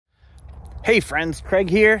Hey friends, Craig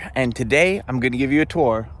here, and today I'm going to give you a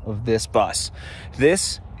tour of this bus.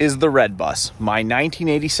 This is the red bus, my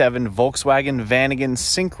 1987 Volkswagen Vanagon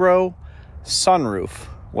Syncro Sunroof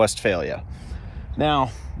Westfalia. Now,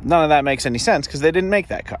 none of that makes any sense because they didn't make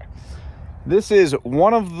that car. This is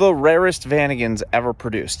one of the rarest Vanagons ever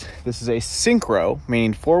produced. This is a Syncro,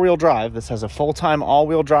 meaning four-wheel drive. This has a full-time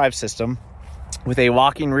all-wheel drive system with a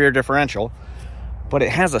locking rear differential, but it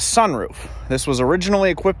has a sunroof. This was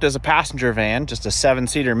originally equipped as a passenger van, just a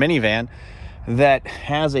 7-seater minivan that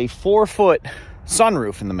has a 4-foot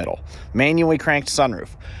sunroof in the middle, manually cranked sunroof.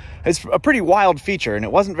 It's a pretty wild feature, and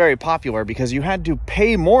it wasn't very popular because you had to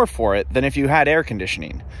pay more for it than if you had air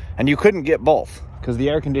conditioning, and you couldn't get both because the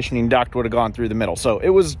air conditioning duct would have gone through the middle. So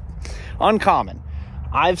it was uncommon.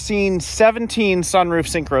 I've seen 17 sunroof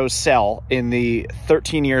Syncros sell in the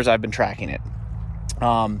 13 years I've been tracking it.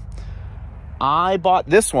 I bought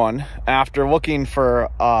this one after looking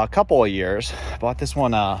for a couple of years. I bought this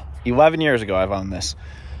one 11 years ago. I've owned this,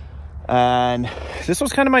 and this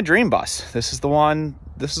was kind of my dream bus. This is the one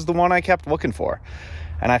I kept looking for,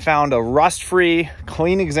 and I found a rust-free,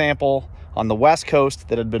 clean example on the West Coast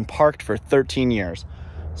that had been parked for 13 years.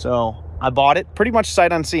 So I bought it pretty much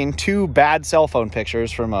sight unseen, 2 bad cell phone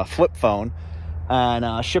pictures from a flip phone,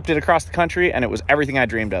 and shipped it across the country, and it was everything I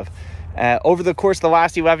dreamed of. Over the course of the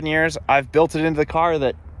last 11 years, I've built it into the car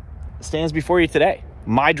that stands before you today.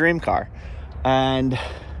 My dream car. And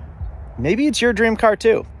maybe it's your dream car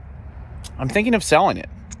too. I'm thinking of selling it.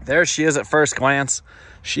 There she is at first glance.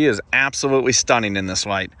 She is absolutely stunning in this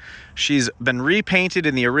light. She's been repainted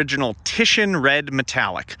in the original Titian red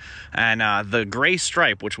metallic. And the gray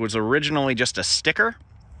stripe, which was originally just a sticker,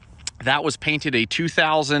 that was painted a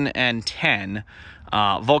 2010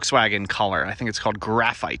 Volkswagen color. I think it's called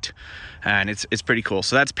graphite, and it's pretty cool.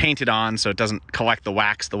 So that's painted on so it doesn't collect the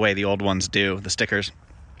wax the way the old ones do, the stickers.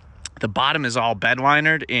 The bottom is all bed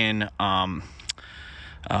linered in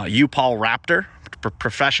U-Paul Raptor,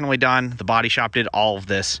 professionally done. The body shop did all of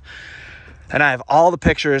this, and I have all the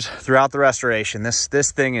pictures throughout the restoration. This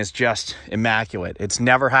thing is just immaculate. It's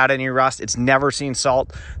never had any rust. It's never seen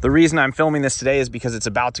salt. The reason I'm filming this today is because it's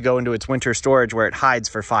about to go into its winter storage where it hides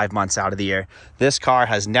for 5 months out of the year. This car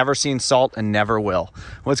has never seen salt and never will.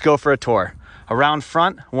 Let's go for a tour. Around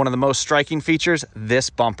front, one of the most striking features, this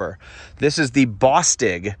bumper. This is the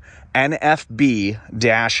Bostig NFB-C,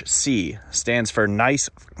 stands for nice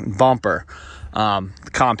bumper.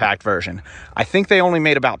 Compact version. I think they only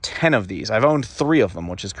made about 10 of these. I've owned 3 of them,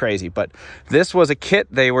 which is crazy, but this was a kit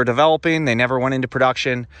they were developing. They never went into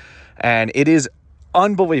production, and it is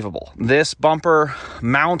unbelievable. This bumper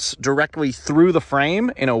mounts directly through the frame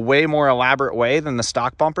in a way more elaborate way than the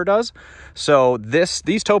stock bumper does. So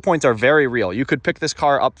these toe points are very real. You could pick this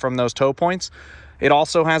car up from those toe points. It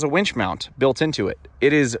also has a winch mount built into it.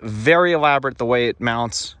 It is very elaborate the way it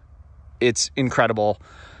mounts. It's incredible.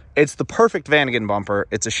 It's the perfect Vanagon bumper.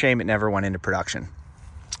 It's a shame it never went into production.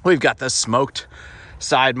 We've got the smoked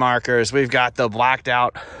side markers. We've got the blacked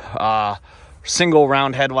out single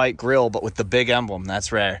round headlight grille, but with the big emblem.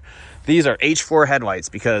 That's rare. These are H4 headlights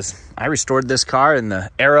because I restored this car in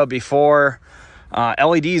the era before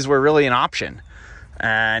LEDs were really an option.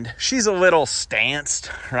 And she's a little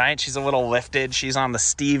stanced, right? She's a little lifted. She's on the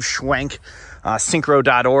Steve Schwenk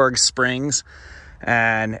Syncro.org springs.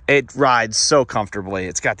 And it rides so comfortably.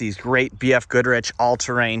 It's got these great BF Goodrich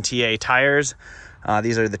all-terrain TA tires.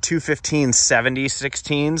 These are the 215/70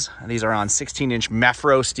 16s. These are on 16-inch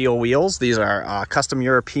Mefro steel wheels. These are custom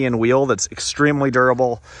European wheel that's extremely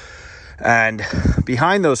durable. And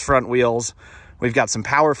behind those front wheels, we've got some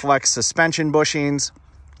PowerFlex suspension bushings,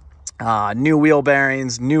 new wheel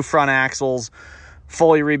bearings, new front axles,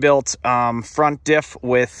 fully rebuilt front diff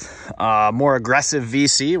with more aggressive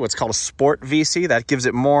VC, what's called a sport VC. That gives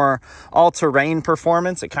it more all-terrain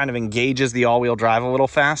performance. It kind of engages the all-wheel drive a little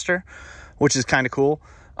faster, which is kind of cool.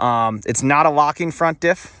 It's not a locking front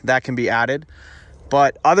diff. That can be added.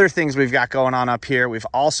 But other things we've got going on up here, we've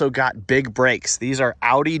also got big brakes. These are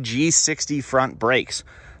Audi G60 front brakes.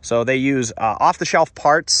 So they use off-the-shelf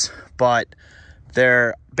parts, but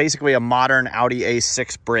they're basically a modern Audi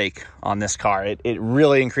A6 brake on this car. It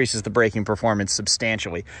really increases the braking performance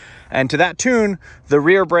substantially. And to that tune, the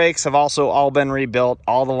rear brakes have also all been rebuilt.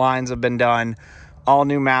 All the lines have been done. All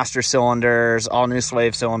new master cylinders, all new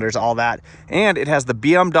slave cylinders, all that. And it has the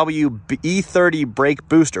BMW E30 brake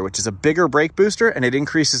booster, which is a bigger brake booster, and it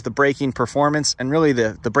increases the braking performance and really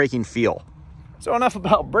the braking feel. So enough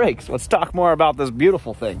about brakes. Let's talk more about this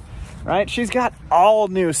beautiful thing. Right? She's got all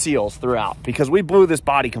new seals throughout because we blew this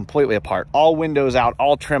body completely apart. All windows out,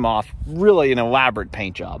 all trim off, really an elaborate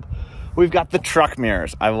paint job. we've got the truck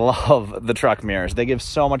mirrors. I love the truck mirrors. They give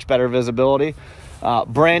so much better visibility.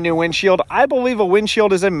 Brand new windshield. I believe a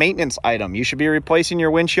windshield is a maintenance item. You should be replacing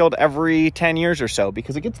your windshield every 10 years or so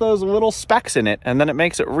because it gets those little specks in it and then it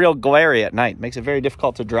makes it real glary at night. It makes it very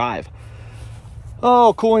difficult to drive.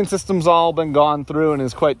 Oh, cooling system's all been gone through and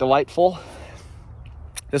is quite delightful.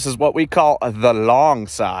 This is what we call the long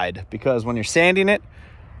side because when you're sanding it,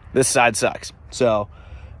 this side sucks. So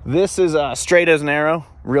this is straight as an arrow.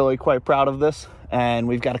 Really quite proud of this. And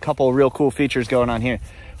we've got a couple of real cool features going on here.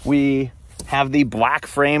 We have the black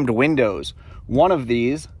framed windows. One of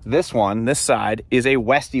these, this side, is a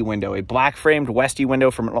Westie window, a black framed Westie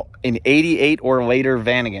window from an 88 or later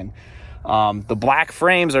Vanagon. The black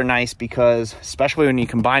frames are nice because, especially when you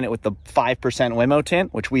combine it with the 5% limo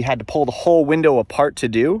tint, which we had to pull the whole window apart to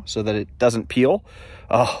do so that it doesn't peel.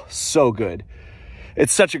 Oh, so good.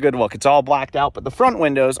 It's such a good look. It's all blacked out, but the front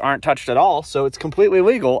windows aren't touched at all, so it's completely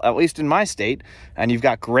legal, at least in my state, and you've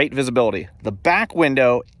got great visibility. The back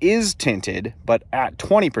window is tinted, but at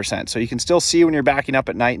 20%, so you can still see when you're backing up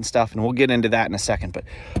at night and stuff, and we'll get into that in a second, but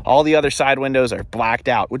all the other side windows are blacked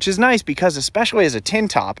out, which is nice because, especially as a tin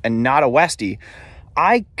top and not a Westie,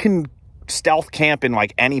 I can stealth camp in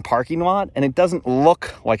like any parking lot, and it doesn't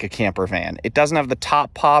look like a camper van. It doesn't have the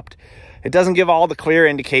top popped. It doesn't give all the clear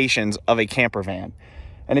indications of a camper van.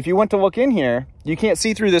 And if you went to look in here, you can't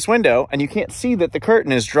see through this window and you can't see that the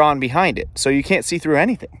curtain is drawn behind it. So you can't see through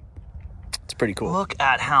anything. It's pretty cool. Look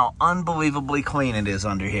at how unbelievably clean it is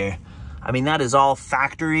under here. I mean, that is all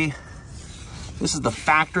factory. This is the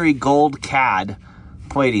factory gold CAD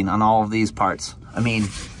plating on all of these parts. I mean,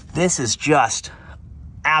 this is just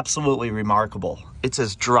absolutely remarkable. It's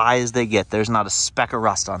as dry as they get. There's not a speck of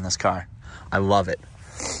rust on this car. I love it.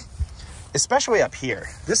 Especially up here.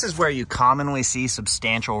 This is where you commonly see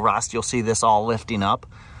substantial rust. You'll see this all lifting up.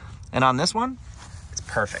 And on this one, it's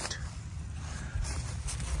perfect.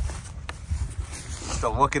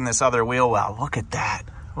 So look in this other wheel well. Look at that.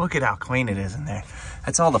 Look at how clean it is in there.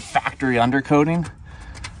 That's all the factory undercoating.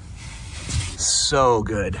 So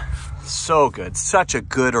good. So good. Such a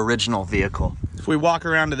good original vehicle. If we walk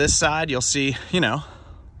around to this side, you'll see, you know,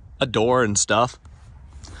 a door and stuff.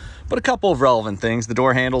 But a couple of relevant things. The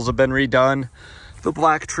door handles have been redone. The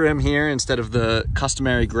black trim here instead of the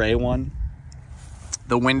customary gray one.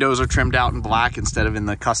 The windows are trimmed out in black instead of in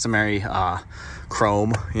the customary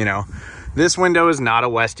chrome, you know. This window is not a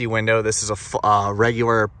Westie window. This is a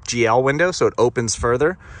regular GL window, so it opens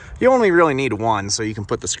further. You only really need one, so you can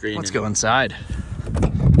put the screen in. Let's go inside.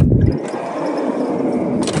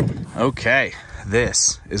 Okay,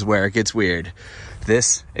 this is where it gets weird.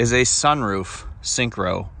 This is a Sunroof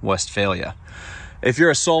Syncro Westfalia. If you're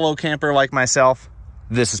a solo camper like myself,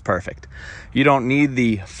 this is perfect. You don't need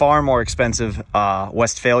the far more expensive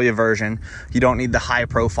Westfalia version. You don't need the high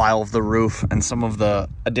profile of the roof and some of the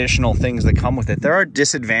additional things that come with it. There are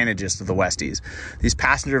disadvantages to the Westies. These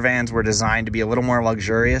passenger vans were designed to be a little more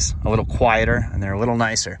luxurious, a little quieter, and they're a little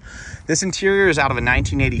nicer. This interior is out of a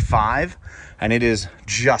 1985, and it is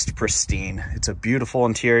just pristine. It's a beautiful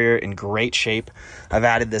interior in great shape. I've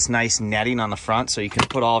added this nice netting on the front so you can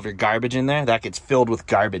put all of your garbage in there. That gets filled with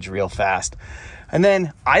garbage real fast. And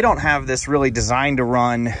then I don't have this really designed to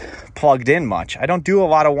run plugged in much. I don't do a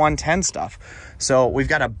lot of 110 stuff. So we've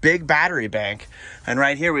got a big battery bank, and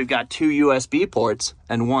right here we've got 2 USB ports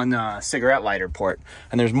and 1 cigarette lighter port.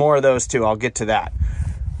 And there's more of those too. I'll get to that.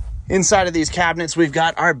 Inside of these cabinets, we've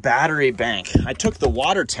got our battery bank. I took the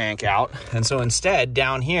water tank out, and so instead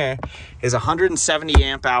down here is a 170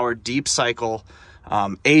 amp hour deep cycle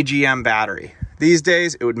AGM battery. These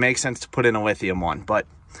days, it would make sense to put in a lithium one, but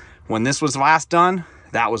when this was last done,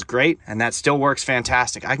 that was great, and that still works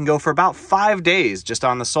fantastic. I can go for about 5 days just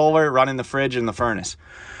on the solar, running the fridge and the furnace.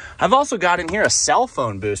 I've also got in here a cell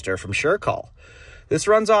phone booster from SureCall. This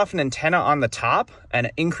runs off an antenna on the top, and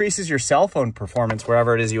it increases your cell phone performance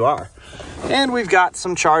wherever it is you are. And we've got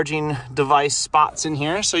some charging device spots in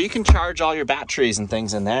here, so you can charge all your batteries and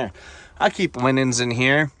things in there. I keep linens in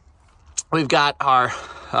here. We've got our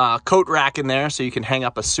coat rack in there, so you can hang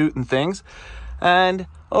up a suit and things. And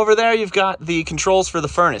over there, you've got the controls for the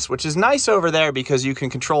furnace, which is nice over there because you can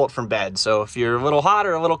control it from bed. So if you're a little hot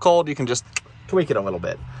or a little cold, you can just tweak it a little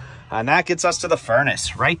bit. And that gets us to the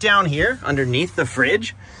furnace. Right down here, underneath the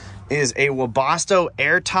fridge, is a Webasto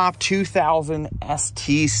Airtop 2000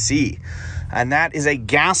 STC. And that is a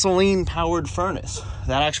gasoline-powered furnace.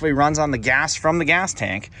 That actually runs on the gas from the gas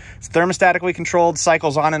tank. It's thermostatically controlled,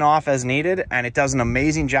 cycles on and off as needed, and it does an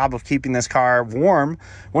amazing job of keeping this car warm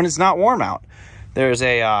when it's not warm out. There's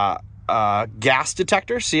a gas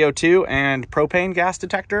detector, CO2 and propane gas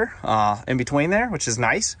detector in between there, which is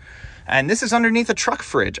nice. And this is underneath a truck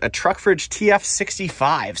fridge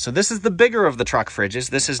TF65. So this is the bigger of the truck fridges.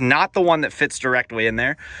 This is not the one that fits directly in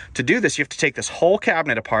there. To do this, you have to take this whole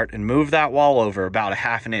cabinet apart and move that wall over about a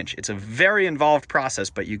 ½ an inch. It's a very involved process,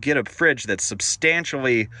 but you get a fridge that's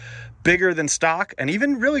substantially bigger than stock and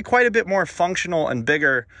even really quite a bit more functional and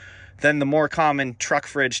bigger than the more common truck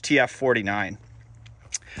fridge TF49.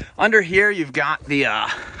 Under here, you've got the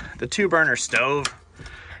 2-burner stove,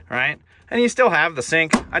 right? And you still have the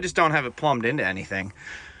sink. I just don't have it plumbed into anything.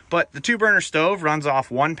 But the 2-burner stove runs off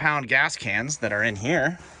 1-pound gas cans that are in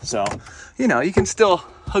here. So, you know, you can still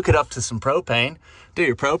hook it up to some propane, do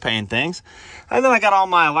your propane things. And then I got all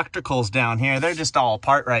my electricals down here. They're just all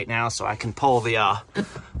apart right now, so I can pull the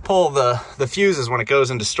fuses when it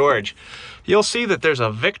goes into storage. You'll see that there's a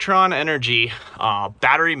Victron Energy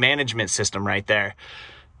battery management system right there.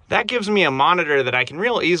 That gives me a monitor that I can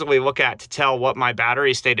real easily look at to tell what my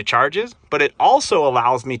battery state of charge is, but it also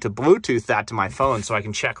allows me to Bluetooth that to my phone so I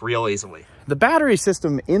can check real easily. The battery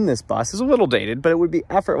system in this bus is a little dated, but it would be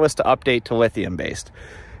effortless to update to lithium based.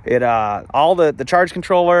 All the charge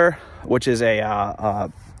controller, which is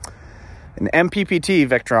an MPPT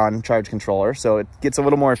Victron charge controller, so it gets a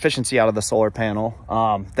little more efficiency out of the solar panel.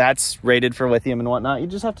 That's rated for lithium and whatnot. You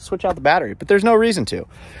just have to switch out the battery, but there's no reason to.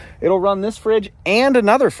 It'll run this fridge and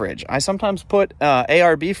another fridge. I sometimes put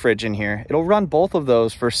ARB fridge in here. It'll run both of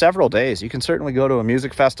those for several days. You can certainly go to a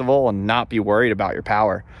music festival and not be worried about your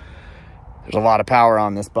power. There's a lot of power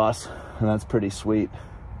on this bus, and that's pretty sweet.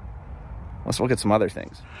 Let's look at some other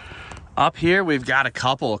things. Up here, we've got a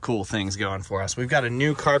couple of cool things going for us. We've got a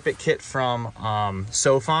new carpet kit from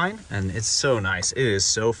So Fine, and it's so nice. It is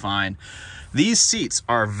so fine. These seats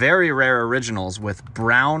are very rare originals with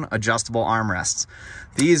brown adjustable armrests.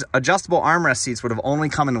 These adjustable armrest seats would have only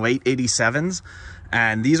come in late 87s,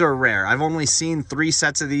 and these are rare. I've only seen 3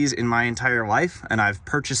 sets of these in my entire life, and I've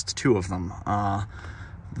purchased 2 of them.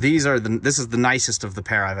 This is the nicest of the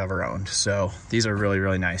pair I've ever owned, so these are really,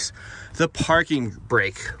 really nice. The parking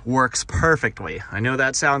brake works perfectly. I know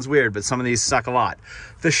that sounds weird, but some of these suck a lot.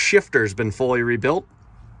 The shifter's been fully rebuilt,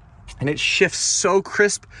 and it shifts so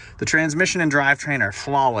crisp. The transmission and drivetrain are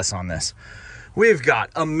flawless on this. We've got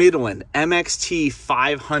a Midland MXT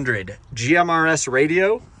 500 GMRS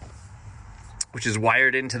radio, which is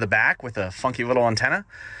wired into the back with a funky little antenna.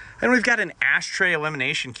 And we've got an ashtray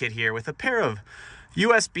elimination kit here with a pair of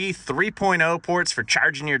USB 3.0 ports for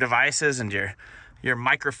charging your devices and your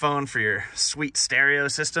microphone for your sweet stereo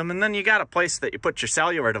system. And then you got a place that you put your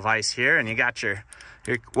cellular device here, and you got your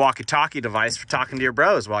walkie-talkie device for talking to your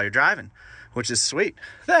bros while you're driving, which is sweet.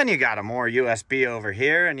 Then you got a more USB over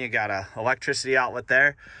here, and you got a electricity outlet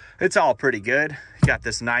there. It's all pretty good. You got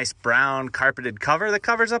this nice brown carpeted cover that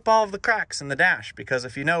covers up all of the cracks in the dash, because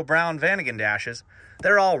if you know brown Vanagon dashes,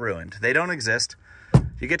 they're all ruined. They don't exist.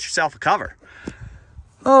 You get yourself a cover.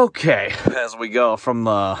 Okay, as we go from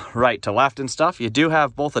the right to left and stuff, you do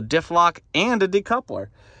have both a diff lock and a decoupler.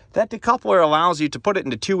 That decoupler allows you to put it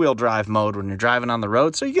into 2-wheel drive mode when you're driving on the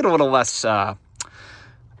road, so you get a little less,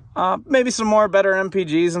 maybe some more better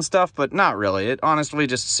MPGs and stuff, but not really. It honestly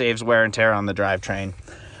just saves wear and tear on the drivetrain.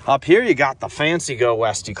 Up here, you got the fancy Go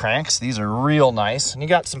Westy cranks. These are real nice. And you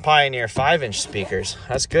got some Pioneer 5-inch speakers.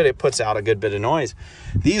 That's good. It puts out a good bit of noise.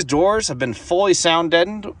 These doors have been fully sound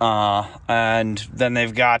deadened. And then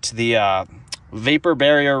they've got the vapor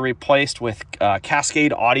barrier replaced with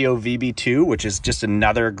Cascade Audio VB2, which is just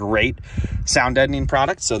another great sound deadening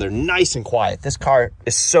product. So they're nice and quiet. This car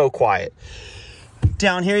is so quiet.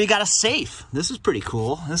 Down here, you got a safe. This is pretty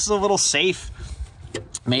cool. This is a little safe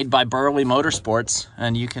made by Burley Motorsports,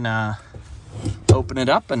 and you can open it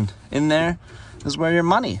up, and in there is where your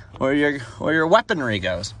money or your weaponry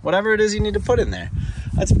goes, whatever it is you need to put in there.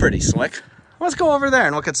 That's pretty slick. Let's go over there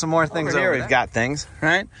and look at some more things. Over here we've got things,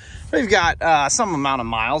 right? We've got some amount of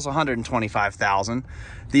miles, 125,000.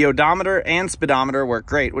 The odometer and speedometer work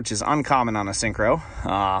great, which is uncommon on a Syncro.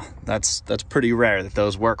 That's pretty rare that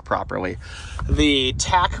those work properly. The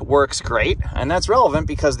tach works great, and that's relevant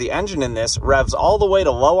because the engine in this revs all the way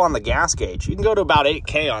to low on the gas gauge. You can go to about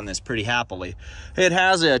 8K on this pretty happily. It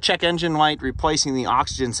has a check engine light replacing the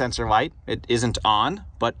oxygen sensor light. It isn't on,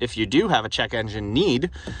 but if you do have a check engine need,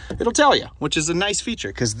 it'll tell you, which is a nice feature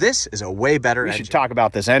because this is a way better engine. We should talk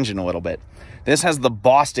about this engine a little bit. This has the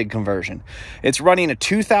Bostig conversion. It's running a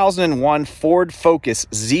 2001 Ford Focus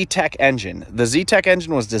Z-Tech engine. The Z-Tech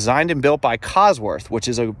engine was designed and built by Cosworth, which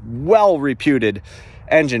is a well-reputed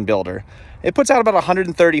engine builder. It puts out about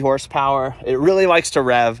 130 horsepower. It really likes to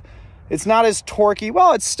rev. It's not as torquey.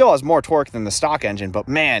 Well, it still has more torque than the stock engine, but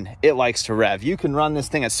man, it likes to rev. You can run this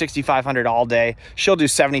thing at 6,500 all day. She'll do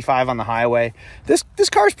 75 on the highway. This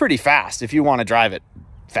car is pretty fast if you want to drive it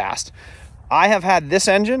fast. I have had this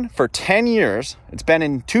engine for 10 years. It's been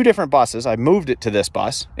in 2 different buses. I moved it to this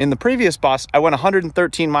bus. In the previous bus, I went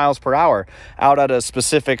 113 miles per hour out at a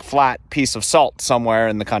specific flat piece of salt somewhere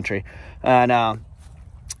in the country. And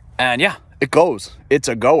yeah, it goes. It's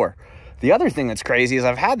a goer. The other thing that's crazy is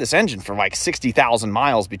I've had this engine for like 60,000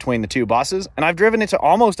 miles between the 2 buses, and I've driven it to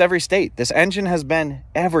almost every state. This engine has been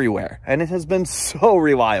everywhere, and it has been so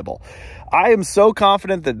reliable. I am so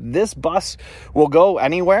confident that this bus will go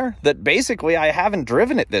anywhere that basically I haven't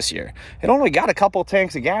driven it this year. It only got a couple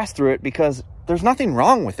tanks of gas through it because there's nothing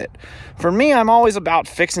wrong with it. For me, I'm always about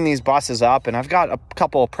fixing these buses up, and I've got a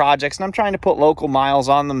couple of projects, and I'm trying to put local miles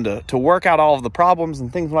on them to work out all of the problems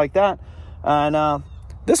and things like that. And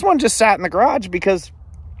this one just sat in the garage because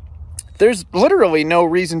there's literally no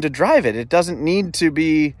reason to drive it. It doesn't need to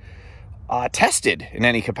be tested in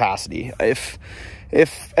any capacity.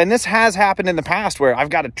 And this has happened in the past where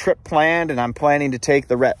I've got a trip planned and I'm planning to take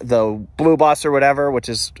the blue bus or whatever, which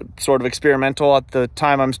is sort of experimental at the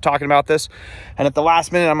time I'm talking about this. And at the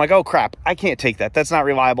last minute, I'm like, oh crap, I can't take that. That's not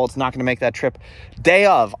reliable. It's not going to make that trip. Day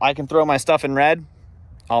of, I can throw my stuff in red.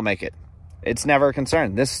 I'll make it. It's never a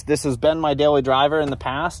concern. This has been my daily driver in the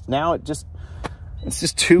past. Now it's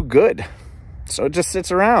just too good. So it just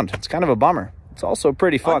sits around. It's kind of a bummer. It's also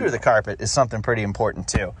pretty fun. Under the carpet is something pretty important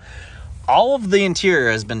too. All of the interior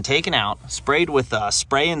has been taken out, sprayed with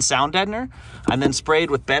spray and sound deadener, and then sprayed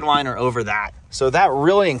with bed liner over that. So that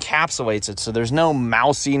really encapsulates it. So there's no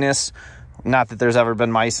mousiness. Not that there's ever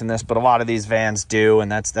been mice in this, but a lot of these vans do,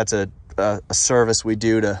 and that's a service we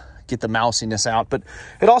do to get the mousiness out. But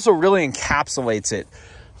it also really encapsulates it,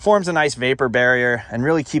 forms a nice vapor barrier, and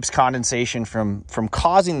really keeps condensation from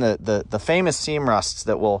causing the famous seam rusts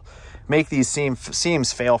that will make these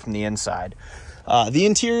seams fail from the inside. The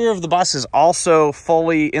interior of the bus is also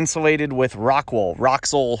fully insulated with Rockwool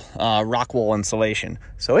insulation.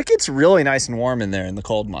 So it gets really nice and warm in there in the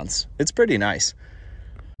cold months. It's pretty nice.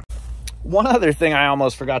 One other thing I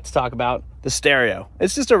almost forgot to talk about, the stereo.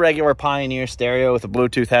 It's just a regular Pioneer stereo with a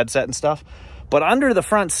Bluetooth headset and stuff. But under the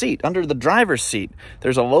front seat, under the driver's seat,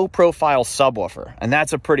 there's a low profile subwoofer. And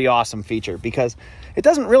that's a pretty awesome feature because it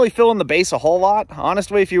doesn't really fill in the bass a whole lot.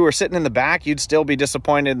 Honestly, if you were sitting in the back, you'd still be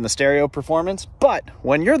disappointed in the stereo performance. But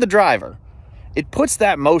when you're the driver, it puts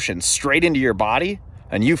that motion straight into your body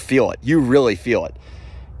and you feel it. You really feel it.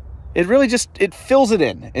 It really it fills it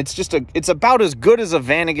in. It's about as good as a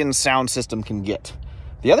Vanagon sound system can get.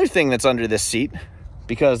 The other thing that's under this seat,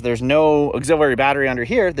 because there's no auxiliary battery under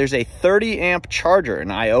here, there's a 30 amp charger, an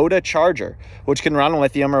iota charger, which can run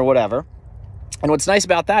lithium or whatever. And what's nice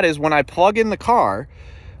about that is when I plug in the car,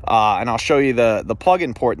 and I'll show you the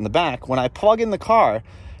plug-in port in the back, when I plug in the car,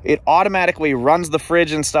 it automatically runs the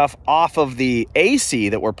fridge and stuff off of the AC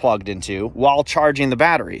that we're plugged into while charging the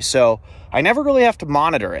battery. So I never really have to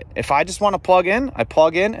monitor it. If I just want to plug in, I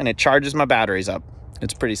plug in and it charges my batteries up.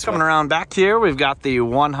 It's pretty sweet. Coming around back here, we've got the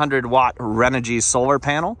 100 watt Renogy solar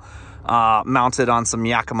panel mounted on some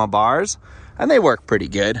Yakima bars, and they work pretty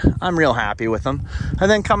good. I'm real happy with them. And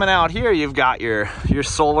then coming out here, you've got your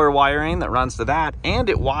solar wiring that runs to that, and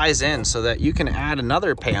it wires in so that you can add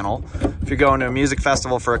another panel if you're going to a music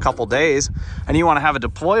festival for a couple days and you want to have a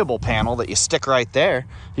deployable panel that you stick right there.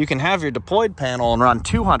 You can have your deployed panel and run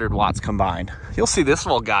 200 watts combined. You'll see this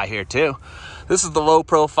little guy here too. This is the low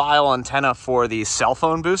profile antenna for the cell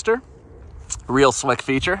phone booster. Real slick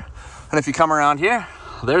feature. And if you come around here,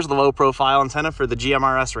 there's the low profile antenna for the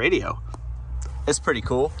GMRS radio. It's pretty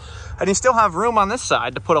cool. And you still have room on this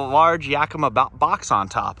side to put a large Yakima box on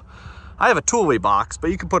top. I have a Thule box,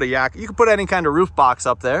 but you can put any kind of roof box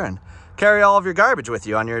up there and carry all of your garbage with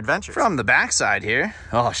you on your adventures. From the back side here,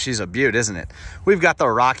 oh, she's a beaut, isn't it? We've got the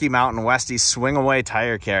Rocky Mountain Westie swing away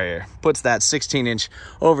tire carrier. Puts that 16-inch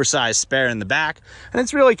oversized spare in the back, and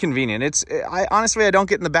it's really convenient. Honestly, I don't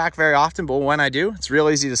get in the back very often, but when I do, it's real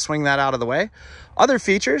easy to swing that out of the way. Other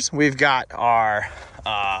features, we've got our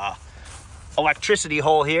electricity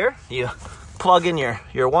hole here. You plug in your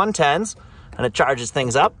 110s and it charges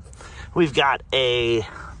things up. We've got a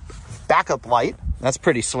backup light. That's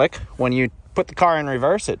pretty slick. When you put the car in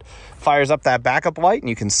reverse, it fires up that backup light and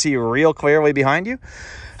you can see real clearly behind you.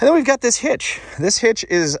 And then we've got this hitch. This hitch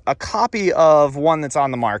is a copy of one that's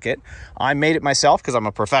on the market. I made it myself because I'm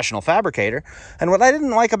a professional fabricator. And what I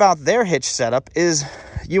didn't like about their hitch setup is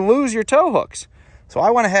you lose your tow hooks. So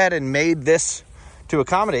I went ahead and made this to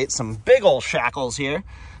accommodate some big old shackles here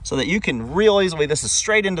so that you can real easily, this is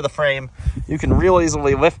straight into the frame, you can real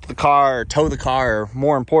easily lift the car or tow the car, or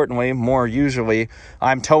more importantly, more usually,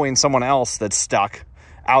 I'm towing someone else that's stuck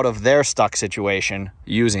out of their stuck situation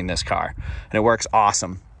using this car. And it works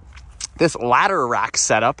awesome. This ladder rack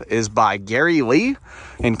setup is by Gary Lee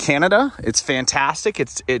in Canada. It's fantastic.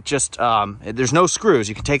 There's no screws.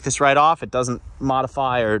 You can take this right off. It doesn't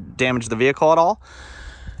modify or damage the vehicle at all.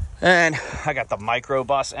 And I got the micro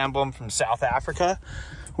bus emblem from South Africa.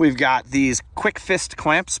 We've got these quick fist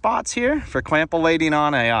clamp spots here for clampulating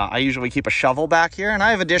on I usually keep a shovel back here, and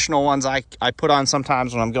I have additional ones I put on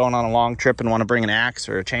sometimes when I'm going on a long trip and want to bring an axe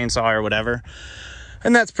or a chainsaw or whatever.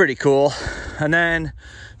 And that's pretty cool. And then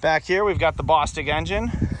back here, we've got the Bostik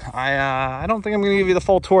engine. I don't think I'm going to give you the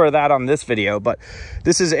full tour of that on this video, but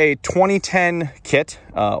this is a 2010 kit.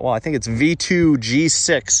 Well, I think it's V2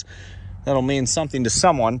 G6. That'll mean something to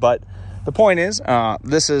someone, but the point is,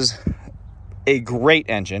 this is a great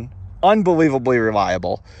engine, unbelievably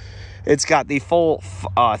reliable. It's got the full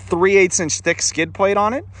 3/8 inch thick skid plate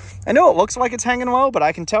on it. I know it looks like it's hanging low, but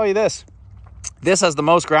I can tell you this. This has the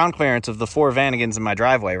most ground clearance of the 4 Vanagons in my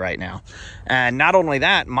driveway right now. And not only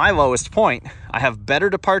that, my lowest point, I have better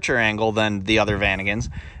departure angle than the other Vanagons,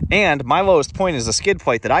 and my lowest point is a skid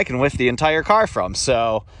plate that I can lift the entire car from.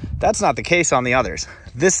 So that's not the case on the others.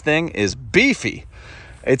 This thing is beefy.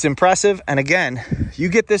 It's impressive. And again, you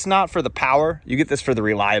get this not for the power, you get this for the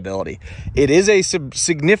reliability. It is a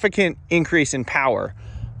significant increase in power,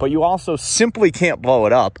 but you also simply can't blow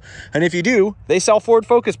it up. And if you do, they sell Ford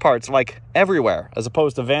Focus parts like everywhere, as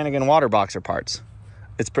opposed to Vanagon water boxer parts.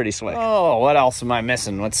 It's pretty slick. Oh, what else am I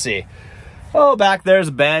missing? Let's see. Oh, back there's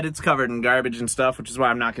a bed. It's covered in garbage and stuff, which is why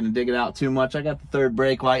I'm not going to dig it out too much. I got the third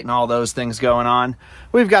brake light and all those things going on.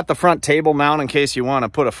 We've got the front table mount in case you want to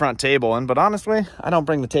put a front table in, but honestly, I don't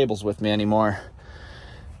bring the tables with me anymore.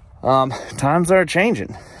 Times are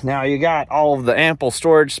changing. Now you got all of the ample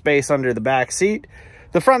storage space under the back seat.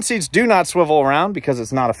 The front seats do not swivel around because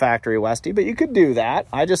it's not a factory Westie, but you could do that.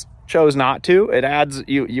 I just chose not to. It adds,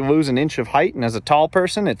 you lose an inch of height, and as a tall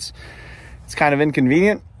person, it's kind of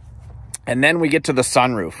inconvenient. And then we get to the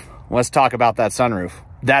sunroof. Let's talk about that sunroof.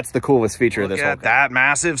 That's the coolest feature of this whole car. Look at that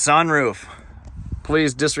massive sunroof.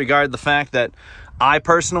 Please disregard the fact that I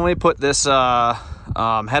personally put this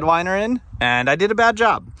headliner in, and I did a bad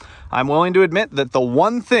job. I'm willing to admit that the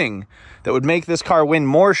one thing that would make this car win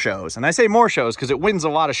more shows, and I say more shows because it wins a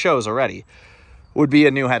lot of shows already, would be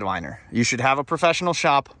a new headliner. You should have a professional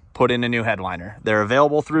shop put in a new headliner. They're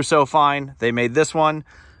available through SoFine. They made this one.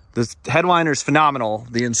 This headliner's phenomenal.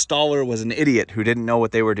 The installer was an idiot who didn't know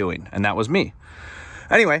what they were doing, and that was me.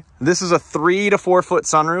 Anyway, this is a 3 to 4 foot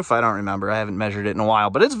sunroof. I don't remember. I haven't measured it in a while,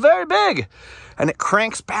 but it's very big, and it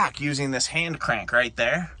cranks back using this hand crank right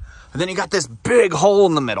there. And then you got this big hole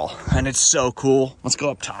in the middle, and it's so cool. Let's go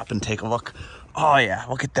up top and take a look. Oh yeah,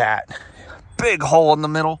 look at that. Big hole in the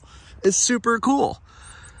middle. It's super cool.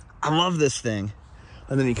 I love this thing.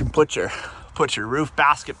 And then you can put your roof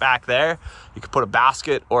basket back there. You could put a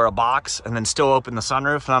basket or a box and then still open the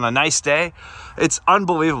sunroof. And on a nice day, it's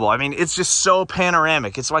unbelievable. I mean, it's just so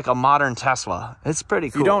panoramic. It's like a modern Tesla. It's pretty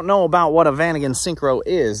cool. If you don't know about what a Vanagon Syncro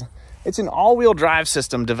is, it's an all-wheel drive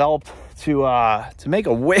system developed to make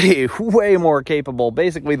a way more capable,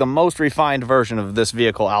 basically the most refined version of this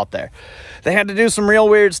vehicle out there. They had to do some real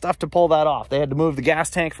weird stuff to pull that off. They had to move the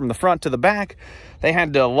gas tank from the front to the back. They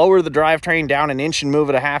had to lower the drivetrain down an inch and move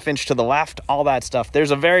it a half inch to the left, all that stuff.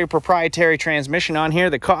 There's a very proprietary transmission on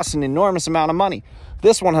here that costs an enormous amount of money.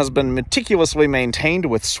 This one has been meticulously maintained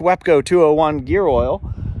with Swepco 201 gear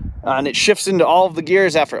oil, and it shifts into all of the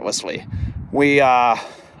gears effortlessly.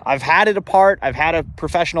 I've had it apart. I've had a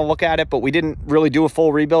professional look at it, but we didn't really do a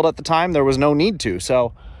full rebuild at the time. There was no need to.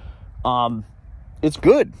 So it's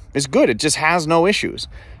good. It's good. It just has no issues.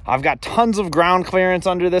 I've got tons of ground clearance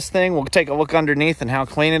under this thing. We'll take a look underneath and how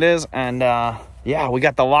clean it is. And yeah, we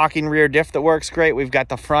got the locking rear diff that works great. We've got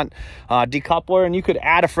the front decoupler, and you could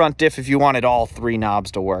add a front diff if you wanted all 3 knobs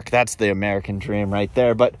to work. That's the American dream right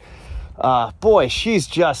there. But boy, she's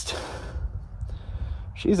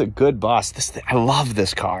a good bus. I love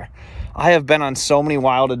this car. I have been on so many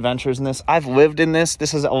wild adventures in this. I've lived in this.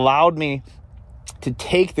 This has allowed me to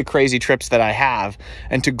take the crazy trips that I have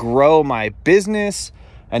and to grow my business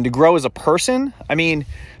and to grow as a person. I mean,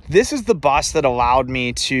 this is the bus that allowed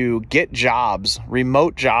me to get jobs,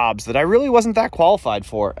 remote jobs that I really wasn't that qualified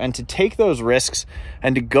for, and to take those risks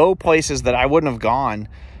and to go places that I wouldn't have gone.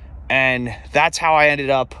 And that's how I ended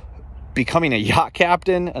up becoming a yacht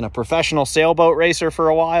captain and a professional sailboat racer for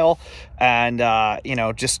a while, and you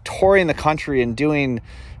know, just touring the country and doing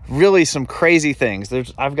really some crazy things.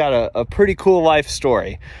 I've got a pretty cool life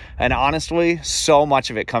story, and honestly, so much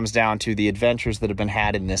of it comes down to the adventures that have been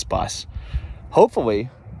had in this bus. Hopefully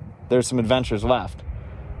there's some adventures left,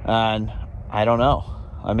 and I don't know.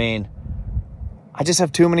 I mean, I just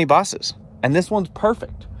have too many buses, and this one's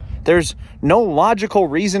perfect. There's no logical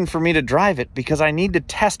reason for me to drive it because I need to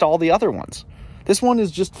test all the other ones. This one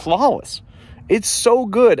is just flawless. It's so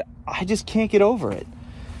good. I just can't get over it.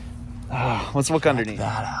 Let's look underneath. Check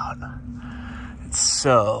that out. It's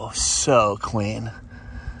so clean.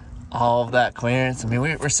 All of that clearance. I mean,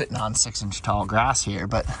 we're sitting on 6-inch tall grass here,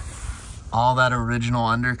 but all that original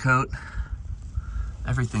undercoat,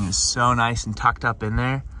 everything is so nice and tucked up in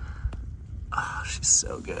there. Oh, she's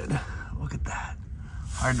so good. Look at that.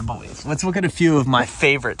 Hard to believe. Let's look at a few of my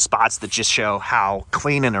favorite spots that just show how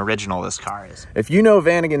clean and original this car is. If you know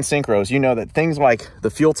Vanagon Synchros, you know that things like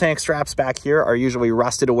the fuel tank straps back here are usually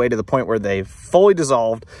rusted away to the point where they've fully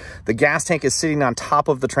dissolved. The gas tank is sitting on top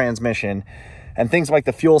of the transmission, and things like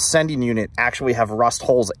the fuel sending unit actually have rust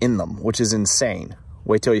holes in them, which is insane.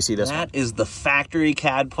 Wait till you see this one. That is the factory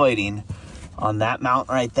CAD plating on that mount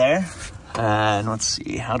right there. And let's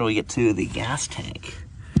see, how do we get to the gas tank?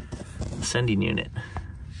 The sending unit.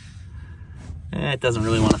 It doesn't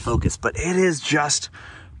really want to focus, but it is just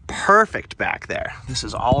perfect back there. This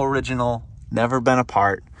is all original, never been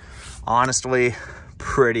apart. Honestly,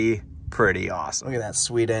 pretty awesome. Look at that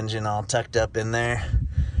sweet engine all tucked up in there.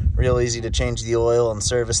 Real easy to change the oil and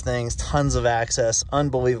service things. Tons of access,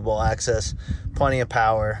 unbelievable access, plenty of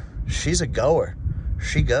power. She's a goer.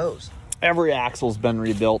 She goes. Every axle's been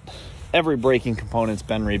rebuilt. Every braking component's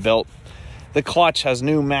been rebuilt. The clutch has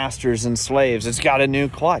new masters and slaves. It's got a new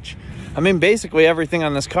clutch. I mean, basically everything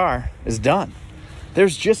on this car is done.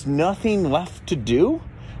 There's just nothing left to do.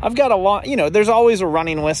 I've got a lot, you know, there's always a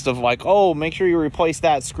running list of like, oh, make sure you replace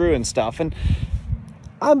that screw and stuff. And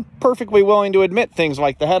I'm perfectly willing to admit things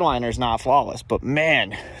like the headliner's not flawless. But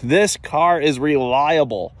man, this car is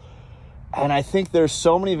reliable. And I think there's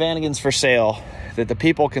so many Vanagons for sale that the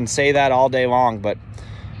people can say that all day long, but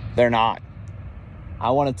they're not. I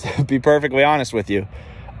wanted to be perfectly honest with you.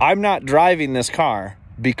 I'm not driving this car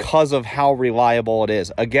because of how reliable it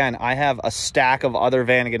is. Again, I have a stack of other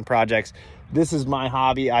Vanagon projects. This is my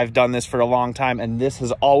hobby. I've done this for a long time, and this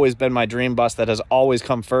has always been my dream bus that has always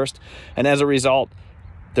come first. And as a result,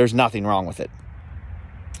 there's nothing wrong with it.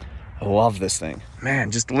 I love this thing.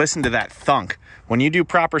 Man, just listen to that thunk. When you do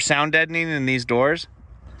proper sound deadening in these doors,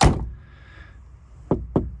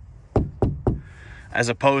 as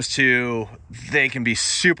opposed to they can be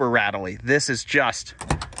super rattly. This is just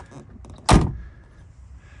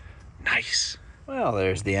nice. Well,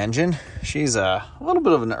 there's the engine. She's a little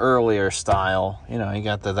bit of an earlier style. You know, you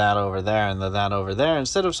got the that over there and the that over there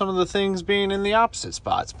instead of some of the things being in the opposite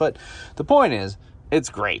spots. But the point is, it's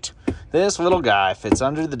great. This little guy fits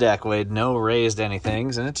under the deck lid, no raised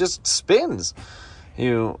anythings, and it just spins.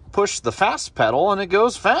 You push the fast pedal and it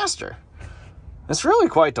goes faster. It's really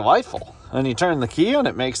quite delightful. And you turn the key and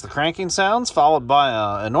it makes the cranking sounds followed by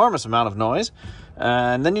an enormous amount of noise.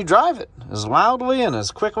 And then you drive it as loudly and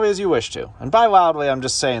as quickly as you wish to. And by loudly, I'm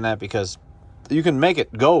just saying that because you can make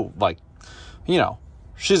it go like, you know,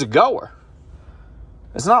 she's a goer.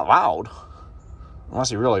 It's not loud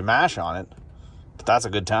unless you really mash on it, but that's a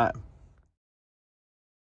good time.